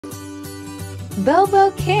BoBo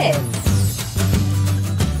Kids.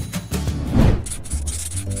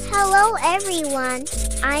 Hello everyone,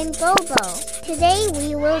 I'm BoBo. Today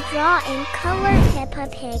we will draw and color Peppa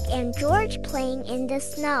Pig and George playing in the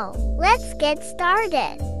snow. Let's get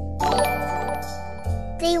started.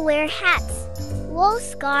 They wear hats, wool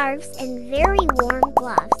scarves and very warm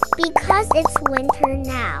gloves because it's winter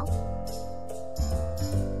now.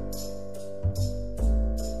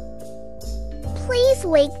 Please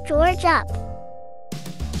wake George up.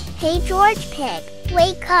 Hey George Pig,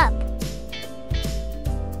 wake up.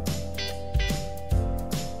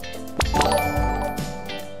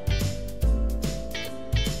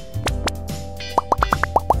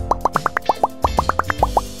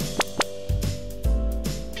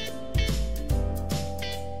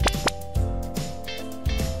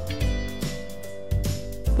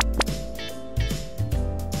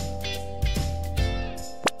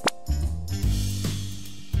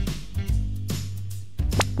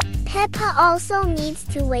 Peppa also needs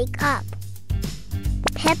to wake up.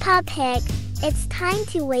 Peppa Pig, it's time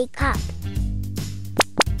to wake up.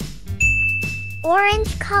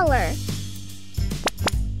 Orange color.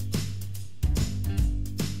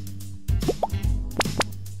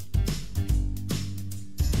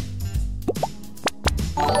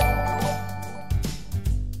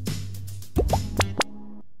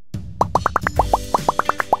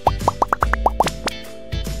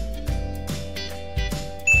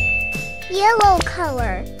 Yellow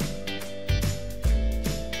color.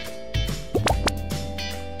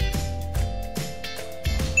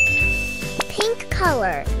 Pink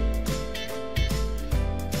color.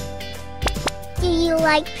 Do you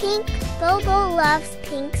like pink? BoBo loves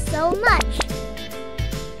pink so much.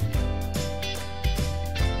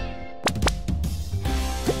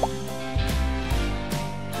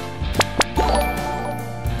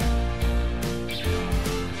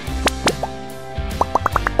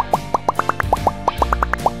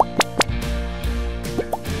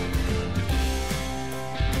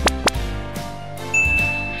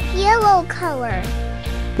 Yellow color.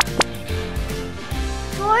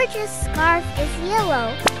 George's scarf is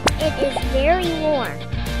yellow. It is very warm.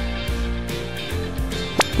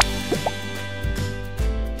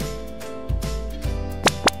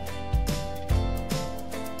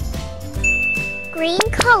 Green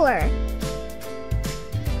color.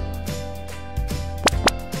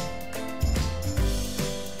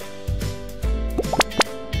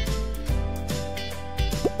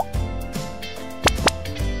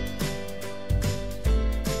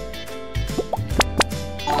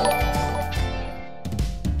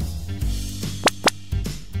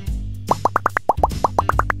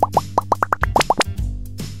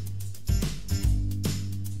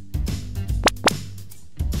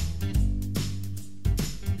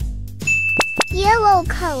 Yellow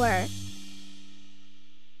color.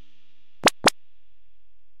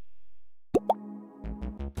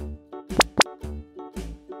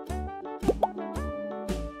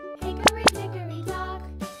 Hickory dickory dock,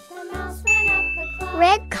 the mouse ran up the clock.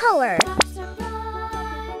 Red color. Fox to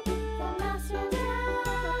fly, the mouse ran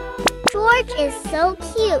down. George is so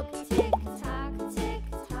cute. Tick tock, tick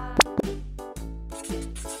tock.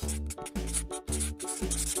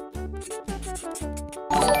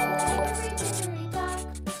 Hickory dickory dock,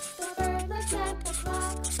 the bird looked at the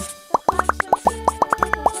clock. The clock struck two,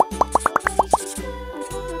 away she flew.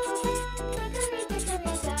 Hickory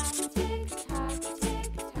dickory dock, tick tock, tick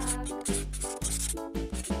tock.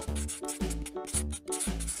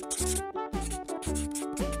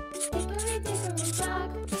 Hickory dickory dock,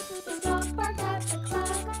 the dog barked at the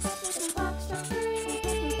clock. The clock struck three.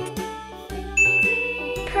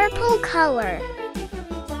 Fiddly-dee. Purple color.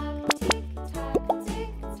 Hickory dock, tick tock,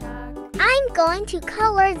 tick tock. I'm going to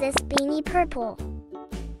color this beanie purple.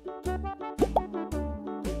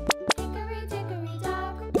 Hickory dickory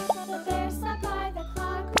dock, the bear sat by the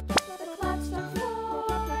clock. The clock struck four.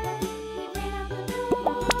 He ran out the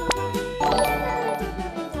door. Hickory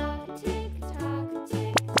dickory dock, tick tock,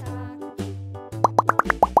 tick tock.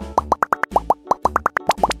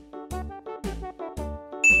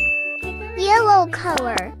 Hickory Yellow dickory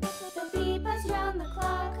color. dock, the bee buzzed round the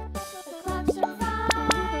clock. The clock struck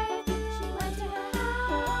five. She went to her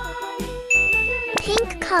hive. Hickory Pink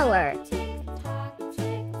color. tick tock,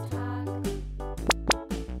 tick tock.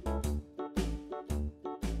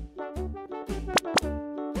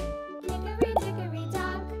 Hickory dickory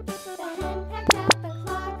dock, the hen pecked at the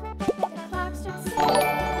clock. The clock struck six. Oh,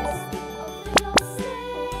 little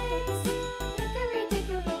six. Hickory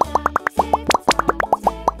dickory dock, tick tock,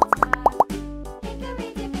 tick tock. Hickory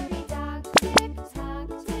dickory dock, tick tock,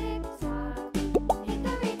 tick tock.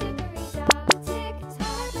 Hickory dickory dock, tick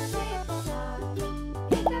tock, tick tock.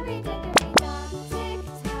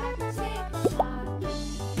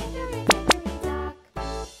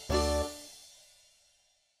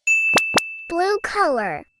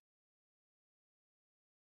 color.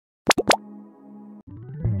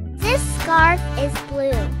 This scarf is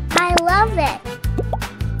blue. I love it.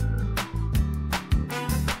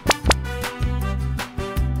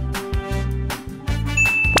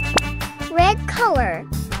 Red color.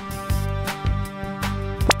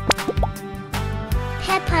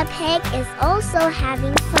 Peppa Pig is also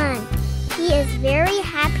having fun. He is very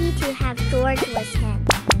happy to have George with him.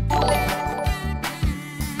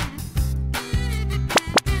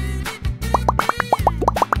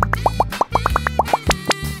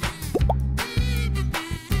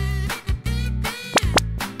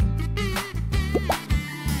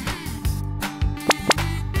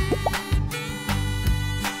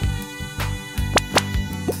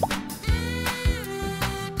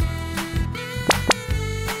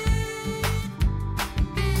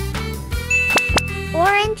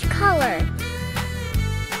 Orange color.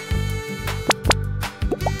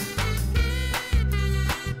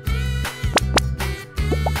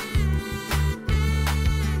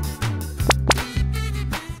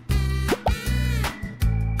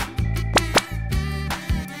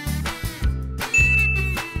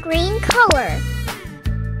 Green color.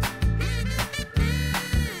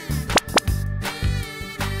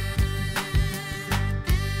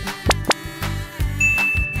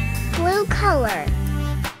 Blue color.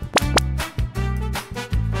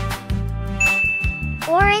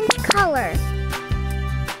 Orange color.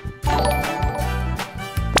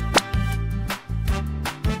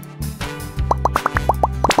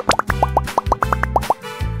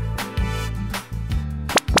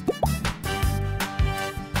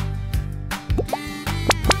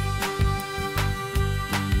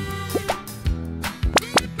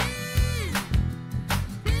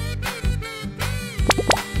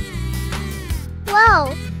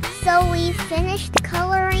 Whoa! So we finished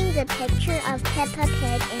coloring the picture of Peppa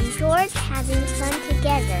Pig and George having fun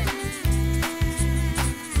together.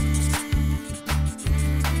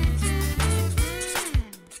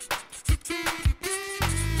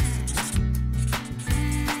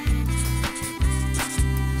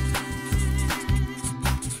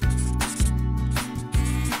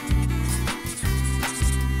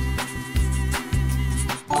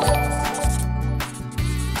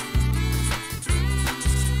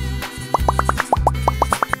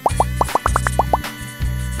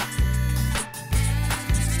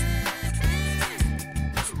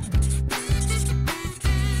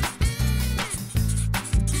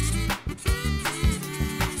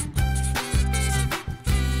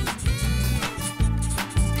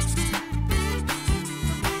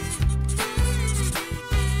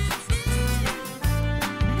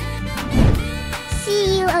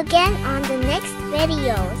 See you again on the next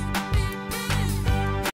videos.